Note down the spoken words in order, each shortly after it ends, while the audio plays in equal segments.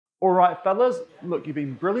Alright fellas, look, you've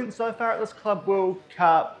been brilliant so far at this Club World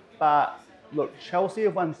Cup, but look, Chelsea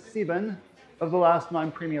have won 7 of the last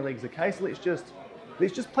 9 Premier Leagues, okay? So let's just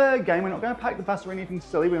play a game. We're not going to pack the bus or anything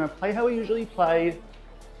silly. We're going to play how we usually play.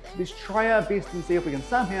 Let's try our best and see if we can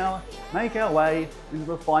somehow make our way into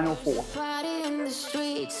the final 4.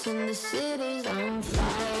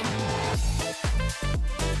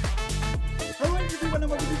 Hello everyone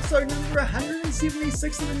and welcome to episode number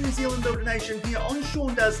 176 of the New Zealand Builder Nation here on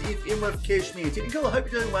Shaun Does FM with Cashmere Technical. I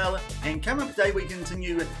hope you're doing well, and coming up today we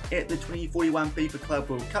continue at the 2041 FIFA Club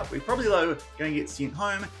World Cup. We're probably though going to get sent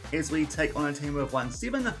home as we take on a team who have won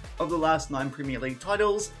 7 of the last 9 Premier League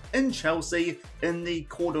titles in Chelsea in the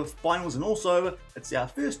quarter-finals, and also it's our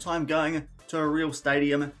first time going to a real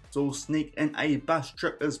stadium, so we'll sneak in a bus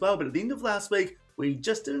trip as well. But at the end of last week we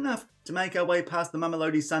just did enough to make our way past the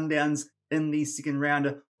Mamelodi Sundowns in the second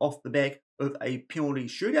round off the back of a penalty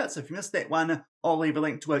shootout. So if you missed that one, I'll leave a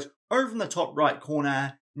link to it over in the top right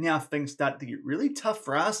corner. Now things start to get really tough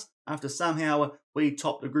for us after somehow we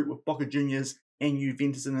topped the group with Boca Juniors and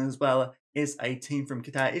Juventus in as well as a team from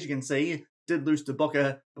Qatar. As you can see, did lose to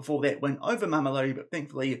Boca before that win over Mamelodi, but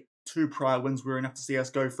thankfully 2 prior wins were enough to see us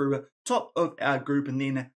go through top of our group and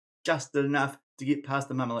then just did enough to get past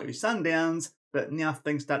the Mamelodi Sundowns. But now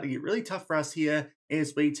things start to get really tough for us here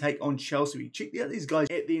as we take on Chelsea. We checked out these guys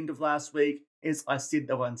at the end of last week. As I said,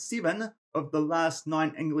 they won 7 of the last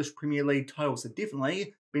 9 English Premier League titles. So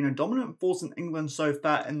definitely been a dominant force in England so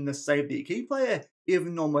far in this save. Their key player,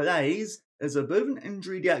 Evan Normalays, is a bit of an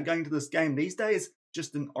injury doubt going to this game these days.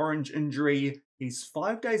 Just an orange injury. He's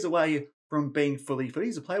 5 days away from being fully fit.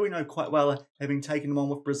 He's a player we know quite well, having taken him on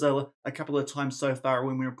with Brazil a couple of times so far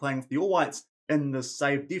when we were playing with the All Whites in this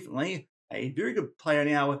save. Definitely a very good player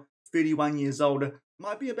now, 31 years old.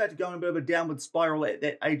 Might be about to go on a bit of a downward spiral at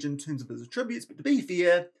that age in terms of his attributes, but to be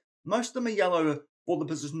fair, most of them are yellow for the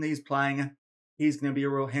position he's playing. He's going to be a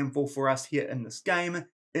real handful for us here in this game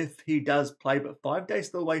if he does play, but 5 days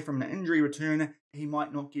still away from an injury return, he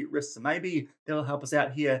might not get risk, so maybe that'll help us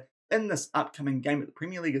out here in this upcoming game. But the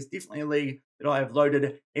Premier League is definitely a league that I have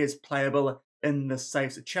loaded as playable in this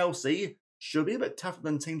save. So Chelsea should be a bit tougher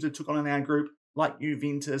than teams who took on in our group, like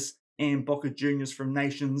Juventus and Boca Juniors from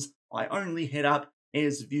Nations. I only head up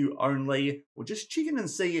as view only. We'll just check in and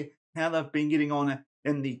see how they've been getting on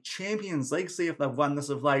in the Champions League, see if they've won this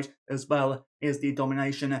of late, as well as their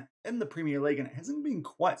domination in the Premier League, and it hasn't been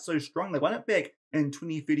quite so strong. They won it back in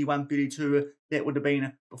 2031-32. That would have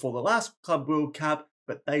been before the last Club World Cup,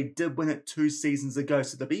 but they did win it 2 seasons ago.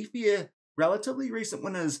 So to be fair, relatively recent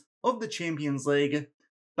winners of the Champions League.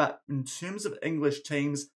 But in terms of English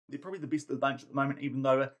teams, they're probably the best of the bunch at the moment, even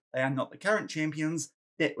though they are not the current champions.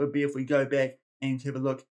 That would be if we go back and have a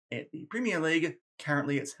look at the Premier League.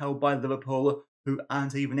 Currently, it's held by Liverpool, who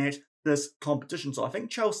aren't even at this competition. So I think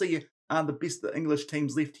Chelsea are the best of the English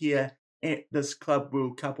teams left here at this Club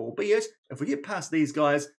World Cup, albeit if we get past these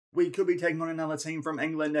guys, we could be taking on another team from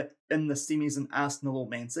England in the semis in Arsenal or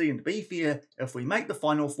Man City. And to be fair, if we make the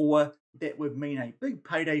final 4, that would mean a big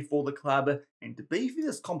payday for the club. And to be fair,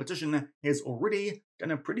 this competition has already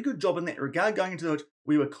done a pretty good job in that regard. Going into it,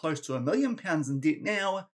 we were close to £1 million in debt.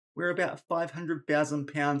 Now we're about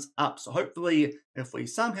 £500,000 up. So hopefully, if we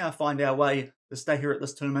somehow find our way to stay here at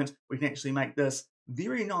this tournament, we can actually make this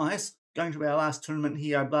very nice. Going to our last tournament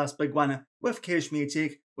here, our last big one with Cashmere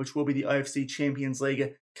Tech, which will be the OFC Champions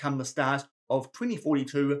League come the start of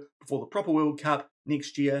 2042 before the proper World Cup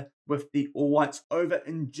next year with the All Whites over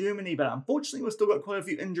in Germany. But unfortunately, we've still got quite a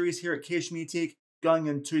few injuries here at Cashmere Tech going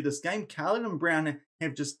into this game. Carlin and Brown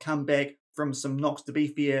have just come back from some knocks. To be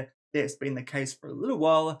fair, that's been the case for a little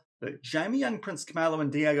while, but Jamie Young, Prince Kamalo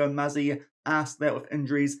and Diego Muzzy are still out with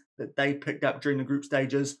injuries that they picked up during the group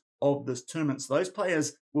stages of this tournament. So those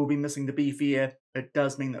players will be missing. To be fair, it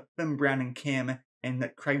does mean that Finn Brown and Cam and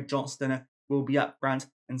that Craig Johnston will be up front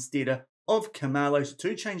instead of Kamalo. So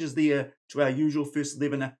 2 changes there to our usual first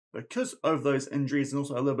 11 because of those injuries, and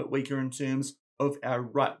also a little bit weaker in terms of our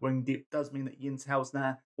right wing depth. Does mean that Jens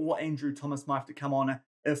Hausner or Andrew Thomas might have to come on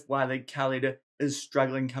if Wiley Khaled is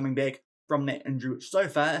struggling coming back from that injury, which so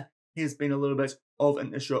far has been a little bit of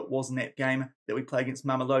an issue. It was in that game that we played against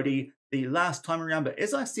Mamelodi the last time around. But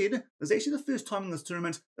as I said, this is actually the first time in this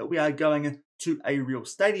tournament that we are going to a real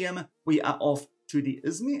stadium. We are off to the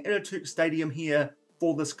Izmir Atatürk Stadium here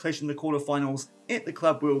for this clash in the quarterfinals at the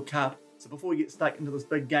Club World Cup. So before we get stuck into this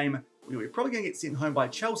big game, we're probably going to get sent home by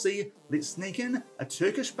Chelsea. Let's sneak in a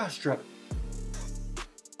Turkish bus trip.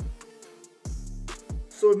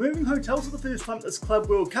 So we're moving hotels for the first time at this Club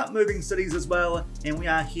World Cup, moving cities as well, and we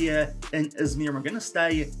are here in Izmir. We're going to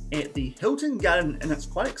stay at the Hilton Garden, and it's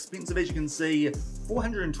quite expensive as you can see,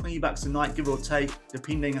 $420 a night give or take,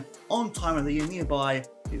 depending on time of the year. Nearby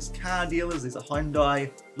there's car dealers, there's a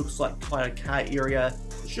Hyundai, looks like quite a car area.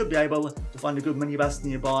 We should be able to find a good minibus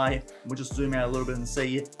nearby. We'll just zoom out a little bit and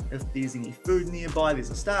see if there's any food nearby.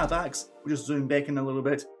 There's a Starbucks. We'll just zoom back in a little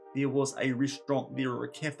bit. There was a restaurant there, or a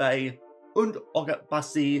cafe, und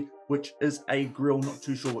Basi, which is a grill. Not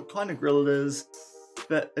too sure what kind of grill it is,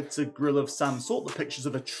 but it's a grill of some sort. The pictures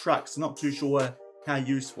of a truck, so not too sure how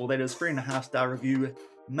useful that is. 3.5-star review,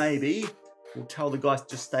 maybe. We'll tell the guys to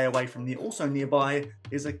just stay away from there. Also nearby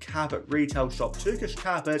is a carpet retail shop, Turkish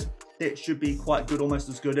carpet. That should be quite good, almost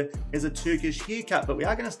as good as a Turkish haircut. But we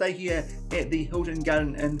are going to stay here at the Hilton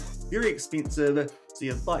Garden Inn. Very expensive, so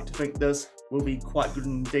you'd like to think this will be quite good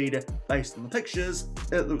indeed based on the pictures.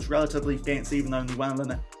 It looks relatively fancy, even though only one of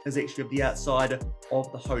them is actually of the outside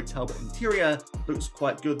of the hotel, but interior looks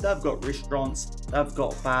quite good. They've got restaurants, they've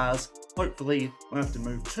got bars. Hopefully we won't have to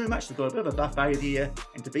move too much. They've got a bit of a buffet here,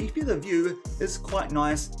 and to be fair, the view is quite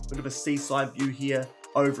nice. Bit of a seaside view here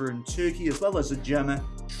over in Turkey, as well as a gym,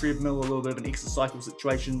 treadmill, a little bit of an exercise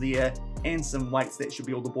situation there, and some weights. That should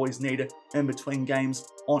be all the boys need in between games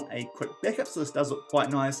on a quick backup. So this does look quite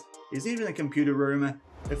nice. There's even a computer room,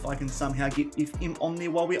 if I can somehow get FM on there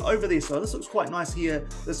while we're over there. So this looks quite nice here,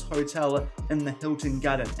 this hotel in the Hilton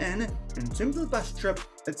Garden Inn. In terms of the bus trip,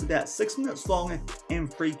 it's about 6 minutes long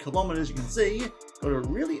and 3 kilometers. You can see got a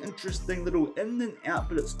really interesting little in and out,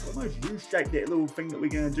 but it's almost U-shaped, that little thing that we're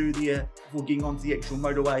going to do there before getting onto the actual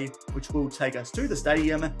motorway, which will take us to the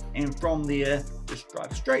stadium, and from there just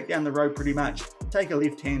drive straight down the road pretty much, take a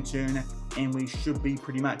left-hand turn, and we should be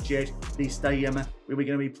pretty much at the stadium where we're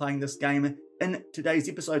going to be playing this game in today's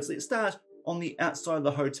episode. So let's start on the outside of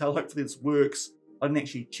the hotel. Hopefully this works. I didn't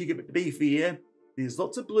actually check it, but to be fair, there's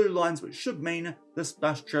lots of blue lines, which should mean this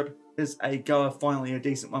bus trip is a goer. Finally a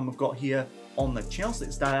decent one we've got here on the channel. So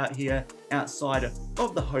let's start out here outside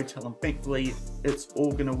of the hotel, and thankfully it's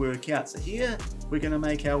all going to work out. So here we're going to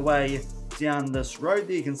make our way down this road.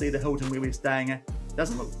 There you can see the Hilton where we're staying.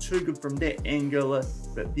 Doesn't look too good from that angle,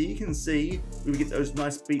 but there you can see we get those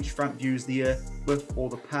nice beachfront views there with all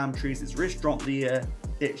the palm trees. There's a restaurant there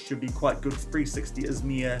that should be quite good. 360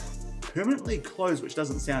 Izmir permanently closed, which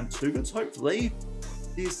doesn't sound too good. So hopefully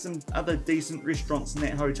there's some other decent restaurants in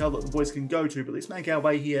that hotel that the boys can go to. But let's make our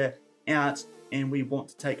way here out, and we want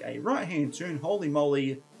to take a right hand turn. Holy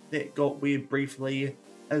moly, that got weird briefly.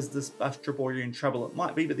 Is this bus trip already in trouble? It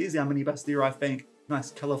might be, but there's our minibus there, I think.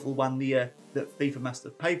 Nice colourful one there that FIFA must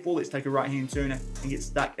have paid for. Let's take a right hand turn and get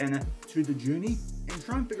stuck in to the journey and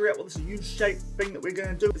try and figure out what this U-shaped thing that we're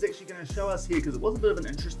going to do is actually going to show us here, because it was a bit of an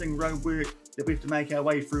interesting road work that we have to make our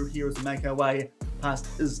way through here as we make our way past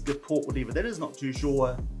Izgaport, whatever that is. Not too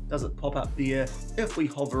sure. Does it pop up there? If we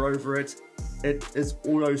hover over it, it is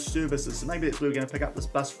auto services. So maybe that's where we're going to pick up this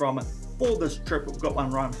bus from for this trip. We've got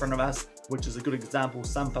one right in front of us, which is a good example.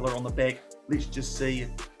 Some fella on the back. Let's just see.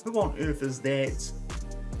 Who on earth is that?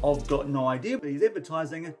 I've got no idea, but he's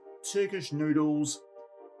advertising Turkish noodles.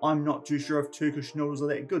 I'm not too sure if Turkish noodles are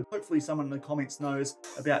that good. Hopefully someone in the comments knows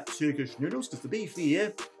about Turkish noodles, because to be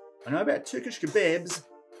fair, I know about Turkish kebabs,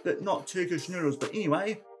 but not Turkish noodles. But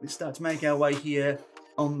anyway, let's start to make our way here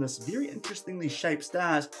on this very interestingly shaped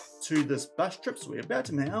start to this bus trip. So we're about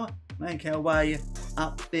to now make our way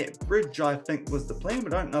up that bridge, I think was the plan,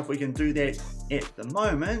 but I don't know if we can do that at the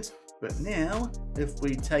moment. But now, if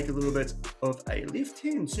we take a little bit of a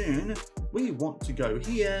left-hand turn, we want to go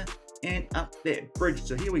here and up that bridge.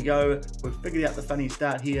 So here we go. We've figured out the funny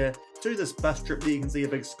start here to this bus trip. There you can see a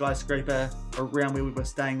big skyscraper around where we were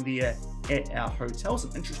staying there at our hotel.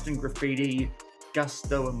 Some interesting graffiti,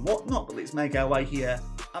 gusto and whatnot. But let's make our way here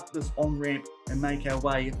up this on-ramp and make our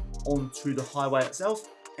way onto the highway itself.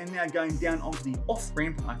 And now going down onto the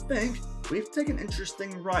off-ramp, I think we've taken an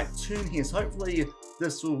interesting right turn here. So hopefully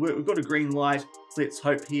this will work. We've got a green light, so let's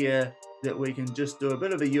hope here that we can just do a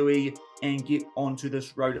bit of a U-E and get onto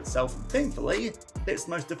this road itself. And thankfully, that's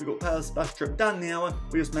the most difficult part of this bus trip done now.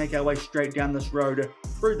 We just make our way straight down this road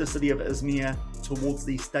through the city of Izmir towards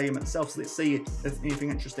the stadium itself. So let's see if anything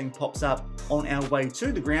interesting pops up on our way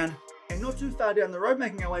to the ground. And not too far down the road,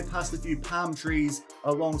 making our way past a few palm trees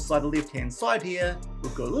alongside the left-hand side here,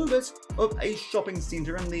 we've got a little bit of a shopping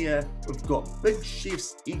centre in there. We've got Big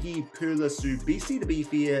Chef's Egi Perla Subisi, to be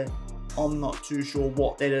fair. I'm not too sure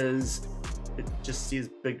what that is. It just says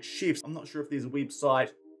Big Chef's. I'm not sure if there's a website.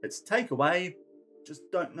 It's takeaway. Just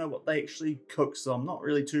don't know what they actually cook, so I'm not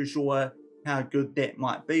really too sure how good that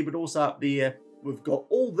might be. But also up there, we've got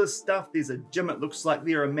all this stuff. There's a gym, it looks like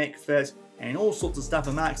there, a McFit, and all sorts of stuff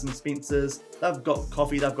at Marks and Spencer's. They've got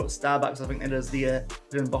coffee, they've got Starbucks, I think that is there,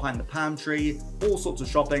 hidden behind the palm tree. All sorts of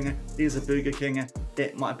shopping. There's a Burger King.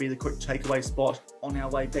 That might be the quick takeaway spot on our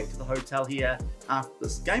way back to the hotel here after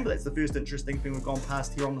this game. But that's the first interesting thing we've gone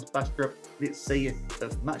past here on this bus trip. Let's see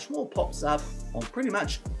if much more pops up on pretty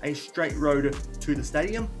much a straight road to the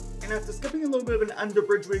stadium. And after skipping a little bit of an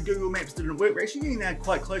underbridge where Google Maps didn't work, we're actually getting now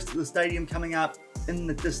quite close to the stadium, coming up in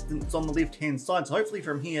the distance on the left-hand side. So hopefully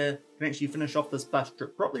from here, we can actually finish off this bus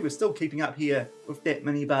trip properly. We're still keeping up here with that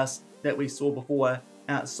minibus that we saw before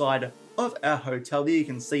outside of our hotel. There you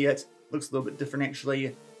can see it. Looks a little bit different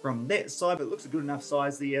actually from that side, but it looks a good enough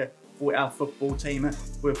size there for our football team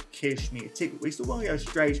with Cashmere Tech. We still want to go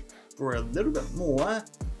straight for a little bit more,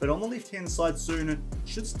 but on the left-hand side soon,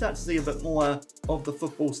 should start to see a bit more of the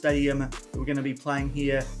football stadium that we're going to be playing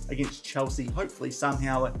here against Chelsea. Hopefully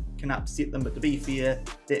somehow can upset them, but to be fair,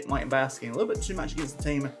 that might be asking a little bit too much against the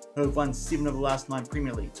team who have won 7 of the last 9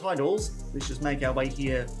 Premier League titles. Let's just make our way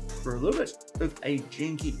here for a little bit of a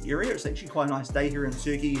janky area. It's actually quite a nice day here in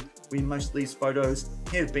Turkey, where most of these photos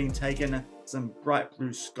have been taken. Some bright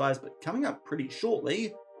blue skies, but coming up pretty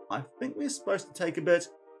shortly, I think we're supposed to take a bit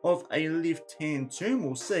of a left-hand turn.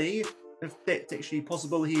 We'll see if that's actually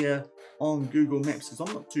possible here on Google Maps, because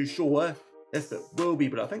I'm not too sure if it will be,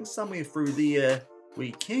 but I think somewhere through there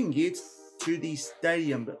we can get to the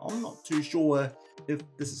stadium, but I'm not too sure if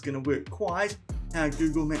this is going to work quite how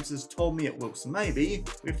Google Maps has told me it will. So maybe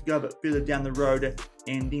we have to go a bit further down the road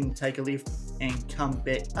and then take a left and come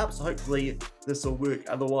back up. So hopefully this will work.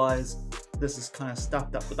 Otherwise, this is kind of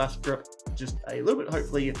stuffed up the bus trip just a little bit.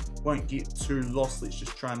 Hopefully won't get too lost. Let's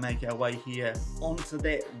just try and make our way here onto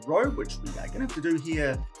that road, which we are going to have to do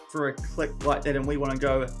here for a click like that. And we want to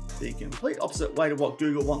go the complete opposite way to what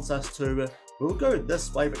Google wants us to. We'll go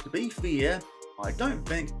this way, but to be fair, I don't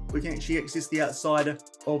think we can actually access the outside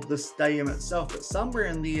of the stadium itself, but somewhere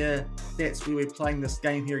in there, that's where we're playing this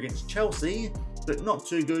game here against Chelsea, but not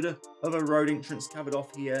too good of a road entrance covered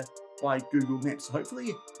off here by Google Maps. So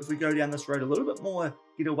hopefully, if we go down this road a little bit more,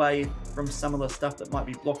 get away from some of the stuff that might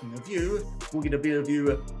be blocking the view, we'll get a better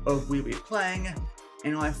view of where we're playing.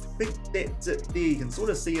 And I think that's it there. You can sort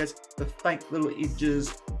of see it, the faint little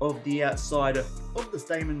edges of the outside of the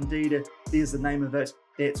stadium. Indeed, there's the name of it.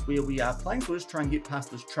 That's where we are playing. So we'll just try and get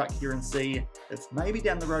past this truck here and see if maybe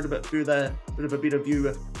down the road a bit further, a bit of a better view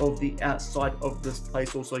of the outside of this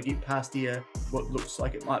place. Also get past here what looks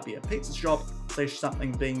like it might be a pizza shop, /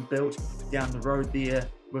 something being built down the road there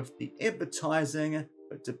with the advertising.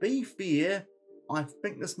 But to be fair, I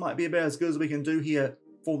think this might be about as good as we can do here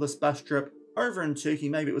for this bus trip over in Turkey.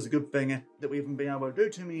 Maybe it was a good thing that we haven't been able to do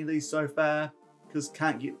too many of these so far, because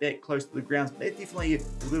can't get that close to the grounds. But that definitely is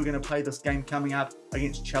where we're going to play this game coming up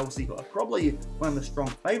against Chelsea, who are probably one of the strong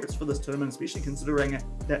favourites for this tournament, especially considering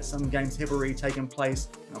that some games have already taken place.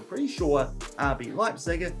 And I'm pretty sure RB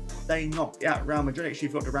Leipzig, they knocked out Real Madrid. Actually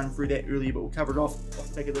forgot to run through that earlier, but we'll cover it off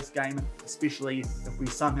the back of this game, especially if we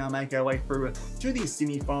somehow make our way through to these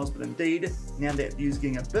semi-finals. But indeed, now that view's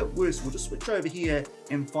getting a bit worse, we'll just switch over here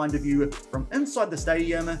and find a view from inside the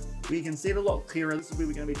stadium where you can see it a lot clearer. This is where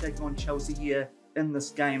we're going to be taking on Chelsea here in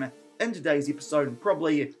this game in today's episode, and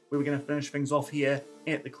probably where we're going to finish things off here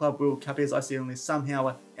at the Club World Cup, as I said, unless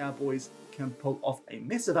somehow our boys can pull off a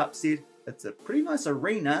massive upset. It's a pretty nice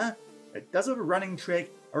arena. It does have a running track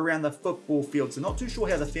around the football field, so not too sure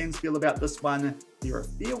how the fans feel about this one. They're a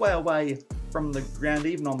fair way away from the ground,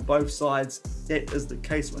 even on both sides. That is the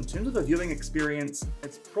case. So in terms of a viewing experience,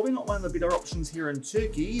 it's probably not one of the better options here in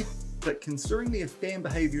Turkey, but considering their fan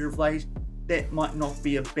behaviour of late, that might not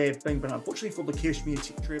be a bad thing. But unfortunately for the Cashmere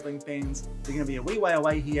Tech travelling fans, they're going to be a wee way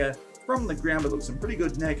away here from the ground, but looks in pretty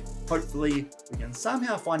good nick. Hopefully we can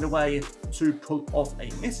somehow find a way to pull off a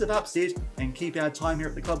massive upset and keep our time here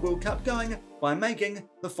at the Club World Cup going by making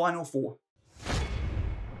the Final Four.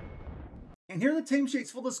 And here are the team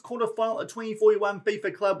sheets for this quarterfinal of 2041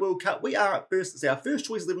 FIFA Club World Cup. We are at first. It's our first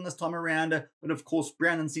choice 11 this time around, but of course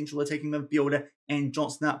Brown in central attacking midfield and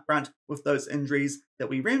Johnson up front with those injuries that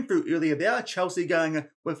we ran through earlier. There are Chelsea going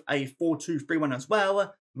with a 4-2-3-1 as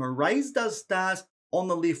well. Moraes does start on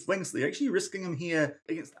the left wing, so they're actually risking him here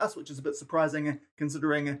against us, which is a bit surprising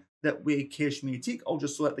considering that we're Cashmere Tech. I'll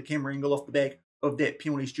just sort out the camera angle off the back of that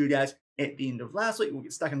penalty shootout at the end of last week. We'll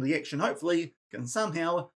get stuck into the action. Hopefully can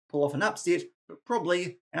somehow pull off an upset, but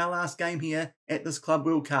probably our last game here at this Club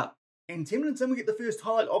World Cup. And 10 minutes in, we get the first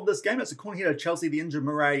highlight of this game. It's a corner here to Chelsea. The injured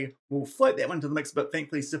Murray will float that one to the mix, but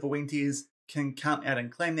thankfully Cifuentes can come out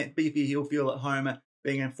and claim that beefy heel feel at home,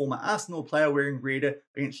 being a former Arsenal player wearing red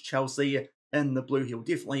against Chelsea in the blue. He'll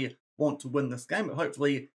definitely want to win this game, but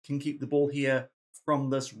hopefully can keep the ball here from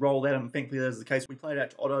this rollout, and thankfully that is the case. We played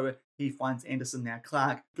out to Otto, he finds Anderson, now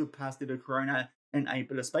Clark, good pass there to Corona in a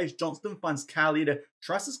bit of space. Johnston finds Carley,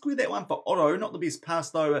 tries to square that one for Otto, not the best pass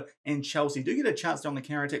though, and Chelsea do get a chance on the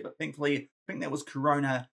counter attack, but thankfully I think that was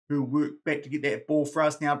Corona who worked back to get that ball for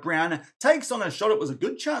us. Now Brown takes on a shot, it was a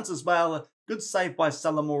good chance as well, good save by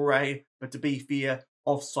Salamore, but to be fair,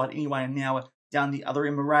 offside anyway, and now down the other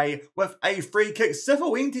end, Murray with a free kick.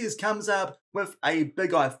 Cifuentes comes up with a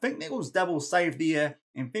big, I think that was double save there,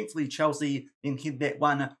 and thankfully Chelsea then hit that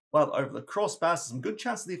one well over the crossbar. So some good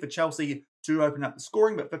chances there for Chelsea to open up the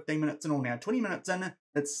scoring, but 15 minutes in all now, 20 minutes in,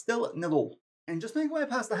 it's still 0-0. And just making way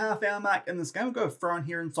past the half-hour mark in this game, we'll go thrown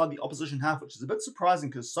here inside the opposition half, which is a bit surprising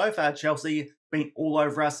because so far Chelsea been all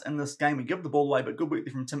over us in this game. We give the ball away, but good work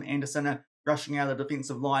there from Tim Anderson, rushing out of the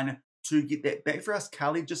defensive line to get that back for us.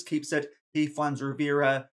 Carly just keeps it. He finds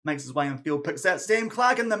Rivera, makes his way in field, picks out Sam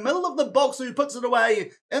Clark in the middle of the box, who puts it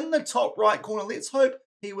away in the top right corner. Let's hope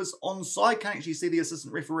he was onside. Can't actually see the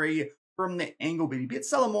assistant referee from that angle, but he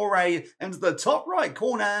gets Salamore into the top right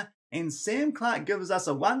corner, and Sam Clark gives us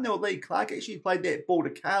a 1-0 lead. Clark actually played that ball to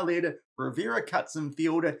Khaled. Rivera cuts in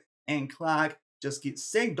field, and Clark just gets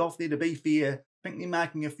sagged off there, to be fair. I think they're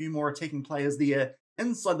marking a few more attacking players there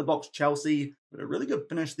inside the box, Chelsea, but a really good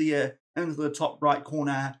finish there into the top right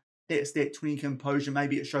corner. That's that 20 composure.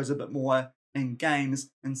 Maybe it shows a bit more in games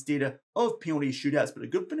instead of penalty shootouts, but a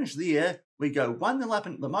good finish there. We go 1-0 up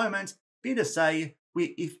at the moment. Fair to say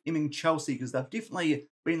we're FMing Chelsea because they've definitely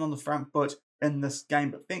been on the front foot in this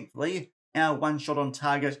game, but thankfully our one shot on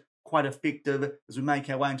target quite effective as we make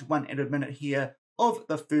our way into one added minute here of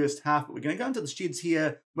the first half. But we're going to go into the sheds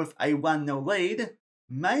here with a 1-0 lead.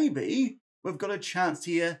 Maybe we've got a chance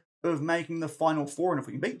here of making the final four, and if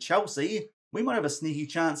we can beat Chelsea, we might have a sneaky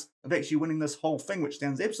chance of actually winning this whole thing, which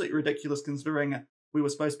sounds absolutely ridiculous considering we were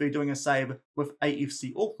supposed to be doing a save with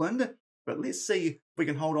AFC Auckland. But let's see if we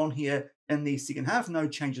can hold on here in the second half. No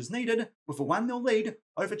changes needed with a 1-0 lead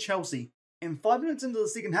over Chelsea. And 5 minutes into the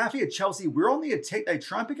second half here, Chelsea, we're on the attack. They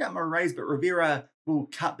try and pick up Moraes, but Rivera will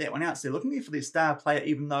cut that one out. So they're looking there for their star player,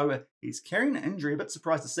 even though he's carrying an injury. A bit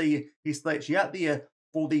surprised to see he's still actually out there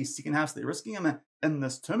for the second half. So they're risking him in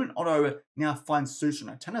this tournament. Otto now finds Susan.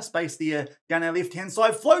 A ton of space there down our left-hand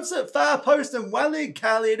side. Floats it far post, and Walid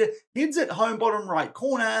Khaled heads it home bottom right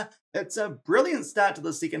corner. It's a brilliant start to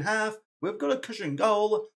the second half. We've got a cushion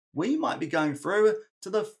goal. We might be going through to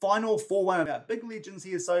the final 4. One of our big legends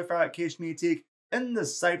here so far at Kashmir Tech in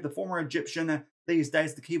this save, the former Egyptian, these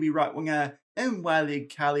days the Kiwi right winger, and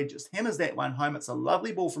Walid Khaled just hammers that one home. It's a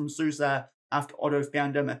lovely ball from Sousa after Otto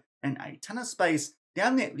found him in a ton of space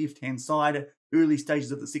down that left-hand side. Early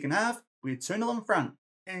stages of the second half, we're 2-0 in front.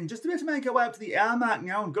 And just about to make our way up to the hour mark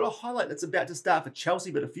now, and got a highlight that's about to start for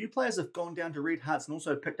Chelsea, but a few players have gone down to red hearts and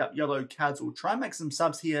also picked up yellow cards. We'll try and make some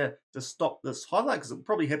subs here to stop this highlight, because it'll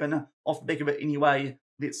probably happen off the back of it anyway.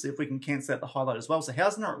 Let's see if we can cancel out the highlight as well. So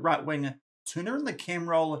Hausner at right wing, Turner in the cam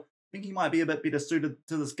role. I think he might be a bit better suited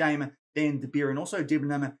to this game than De Beer, and also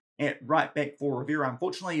Debenham at right back for Rivera.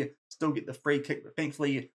 Unfortunately, still get the free kick, but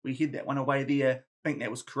thankfully we head that one away there. I think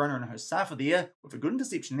that was Corona and Hosafa there with a good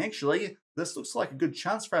interception. Actually, this looks like a good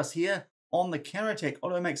chance for us here on the counter-attack.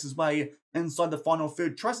 Otto makes his way inside the final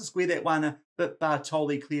third, tries to square that one, but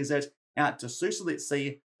Bartoli clears it out to Sousa. Let's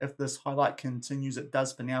see if this highlight continues. It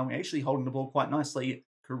does for now. We're actually holding the ball quite nicely.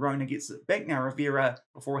 Corona gets it back now. Rivera,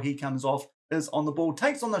 before he comes off, is on the ball,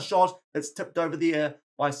 takes on the shot. It's tipped over there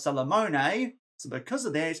by Salamone. So because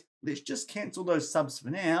of that, let's just cancel those subs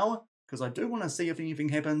for now, because I do want to see if anything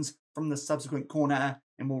happens from the subsequent corner,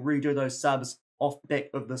 and we'll redo those subs off the back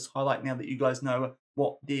of this highlight now that you guys know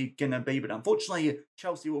what they're going to be. But unfortunately,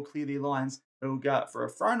 Chelsea will clear their lines. It'll go out for a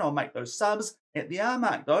throw, and I'll make those subs. At the hour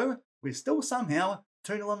mark, though, we're still somehow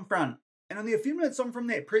 2-0 in front. And only a few minutes on from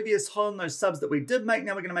that previous hole on those subs that we did make,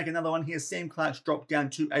 now we're going to make another one here. Sam Clark's dropped down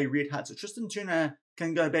to a red heart. So Tristan Turner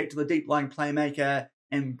can go back to the deep-lying playmaker,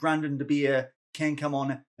 and Brandon De Beer can come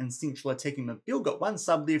on in central attacking midfield. Got one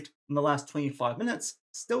sub left in the last 25 minutes.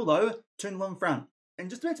 Still, though, 2-0 in front. And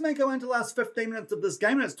just about to make our way into the last 15 minutes of this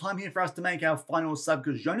game, and it's time here for us to make our final sub,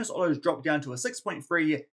 because Jonas Otto's dropped down to a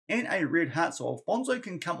 6.3 and a red heart, so Alfonso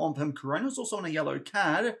can come on for him. Corona's also on a yellow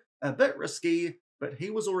card. A bit risky, but he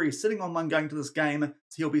was already sitting on one going to this game,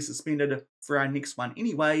 so he'll be suspended for our next one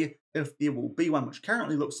anyway, if there will be one, which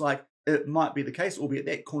currently looks like it might be the case, albeit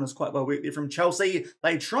that corner's quite well worked there from Chelsea.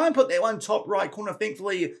 They try and put that one top right corner,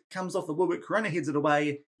 thankfully comes off the woodwork. Corona heads it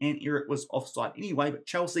away, and Eric was offside anyway, but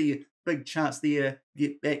Chelsea, big chance there to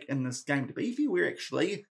get back in this game. To be fair, we're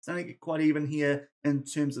actually starting to get quite even here in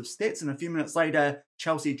terms of stats, and a few minutes later,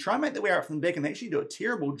 Chelsea try and make their way out from the back, and they actually do a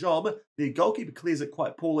terrible job. The goalkeeper clears it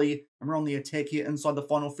quite poorly, and we're on the attack here inside the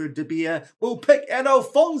final third. De Beer will pick out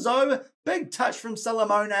Alfonso. Big touch from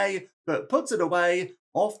Salamone, but puts it away.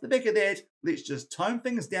 Off the back of that, let's just tone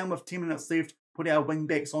things down with 10 minutes left, put our wing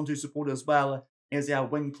backs onto support as well as our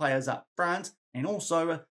wing players up front, and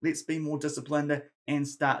also let's be more disciplined and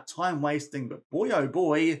start time wasting. But boy oh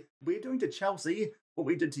boy, we're doing to Chelsea what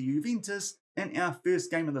we did to Juventus in our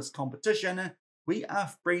first game of this competition. We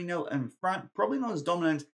are 3-0 in front, probably not as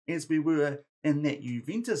dominant as we were in that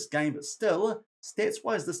Juventus game, but still,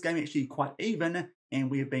 stats-wise, this game actually quite even, and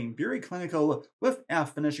we're being very clinical with our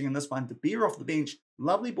finishing in this one. De Beer off the bench,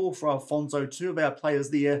 lovely ball for Alfonso, two of our players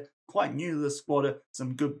there, quite new to the squad,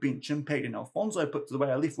 some good bench impact, and Alfonso puts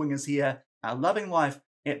away our left wingers here, are loving life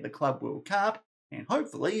at the Club World Cup, and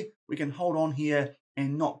hopefully we can hold on here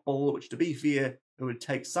and not bottle, which to be fair, it would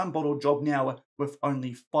take some bottle job now with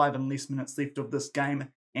only 5 and less minutes left of this game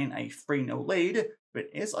and a 3-0 lead. But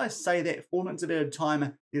as I say that, 4 minutes at a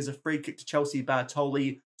time, there's a free kick to Chelsea.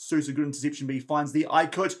 Bartoli, Sousa, good interception, but he finds the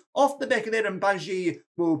Aykut. Off the back of that, and Baji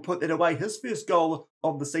will put that away. His first goal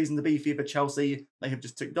of the season, to be fair, for Chelsea. They have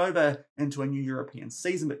just ticked over into a new European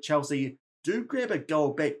season, but Chelsea do grab a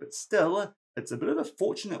goal back, but still, it's a bit of a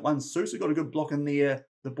fortunate one. Sousa got a good block in there.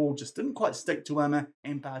 The ball just didn't quite stick to him,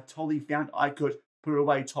 and Bartoli found Aykut, put it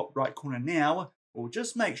away top right corner now. We'll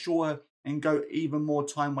just make sure and go even more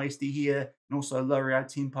time wasty here, and also lower our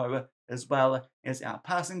tempo as well as our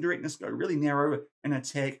passing directness, go really narrow in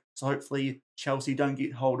attack, so hopefully Chelsea don't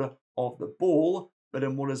get hold of the ball. But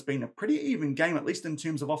in what has been a pretty even game, at least in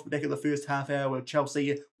terms of off the back of the first half hour, where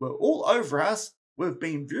Chelsea were all over us, we've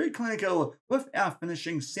been very clinical with our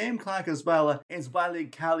finishing. Sam Clark as well as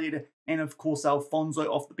Walid Khalid, and of course Alfonso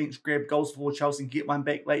off the bench grab goals for Chelsea and get one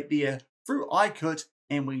back late there through Aykut,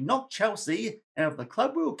 and we knocked Chelsea out of the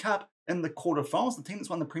Club World Cup in the quarterfinals. The team that's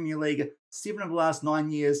won the Premier League 7 of the last 9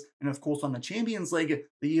 years, and of course won the Champions League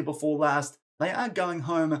the year before last. They are going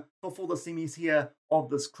home before the semis here of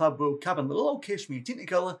this Club World Cup. And little old Kashmir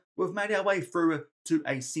Technical, we've made our way through to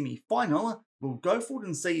a semi-final. We'll go forward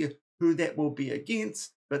and see who that will be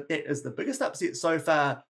against, but that is the biggest upset so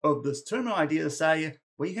far of this tournament, I dare say.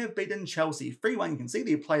 We have beaten Chelsea 3-1. You can see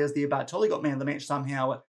their players there. Bartoli got man of the match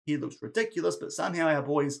somehow. He looks ridiculous, but somehow our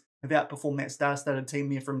boys have outperformed that star-studded team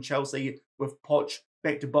there from Chelsea, with Poch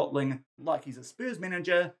back to bottling like he's a Spurs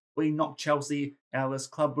manager. We knocked Chelsea out of this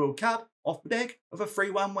Club World Cup off the back of a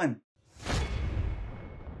 3-1 win.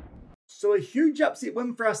 So a huge upset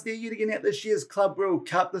win for us there yet again at this year's Club World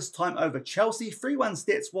Cup, this time over Chelsea. 3-1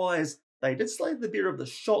 stats-wise. They did slay the better of the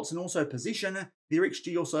shots and also possession. Their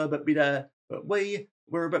XG also a bit better, but we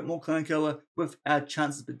were a bit more clinical with our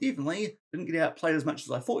chances, but definitely didn't get outplayed as much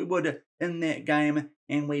as I thought we would in that game,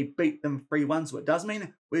 and we beat them 3-1, so it does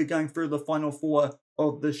mean we're going through the final 4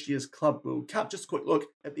 of this year's Club World Cup. Just a quick look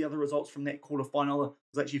at the other results from that quarterfinal.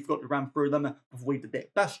 I actually forgot to run through them before we did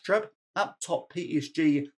that bus trip. Up top,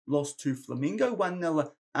 PSG lost to Flamengo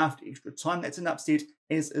 1-0 after extra time. That's an upset,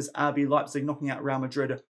 as is RB Leipzig knocking out Real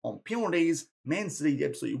Madrid on penalties. Man City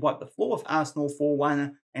absolutely wiped the floor with Arsenal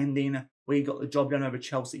 4-1, and then we got the job done over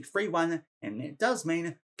Chelsea 3-1, and that does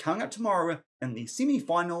mean coming up tomorrow in the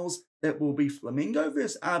semi-finals, it will be Flamengo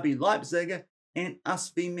versus RB Leipzig and us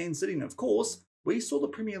v Man City. And of course, we saw the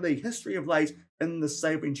Premier League history of late in the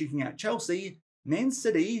save when checking out Chelsea. Man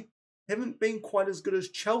City haven't been quite as good as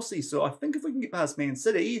Chelsea, so I think if we can get past Man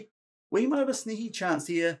City, we might have a sneaky chance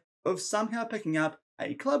here of somehow picking up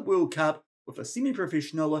a Club World Cup with a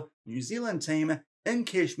semi-professional New Zealand team in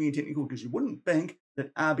Kashmir Technical, because you wouldn't think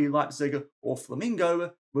that RB Leipzig or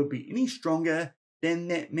Flamengo would be any stronger than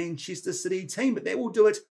that Manchester City team. But that will do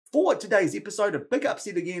it for today's episode. A big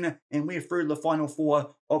upset again, and we're through the final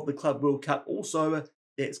 4 of the Club World Cup. Also,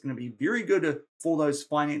 that's going to be very good for those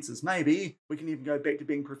finances. Maybe we can even go back to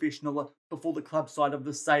being professional before the club side of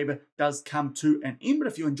the save does come to an end. But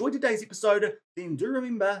if you enjoyed today's episode, then do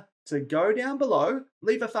remember to go down below,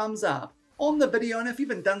 leave a thumbs up on the video, and if you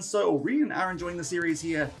haven't done so already and are enjoying the series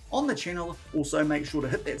here on the channel, also make sure to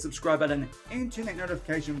hit that subscribe button and turn that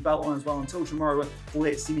notification bell on as well. Until tomorrow for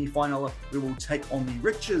that semi-final, we will take on the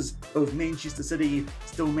riches of Manchester City,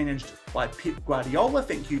 still managed by Pep Guardiola.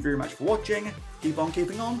 Thank you very much for watching. Keep on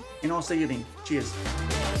keeping on, and I'll see you then. Cheers.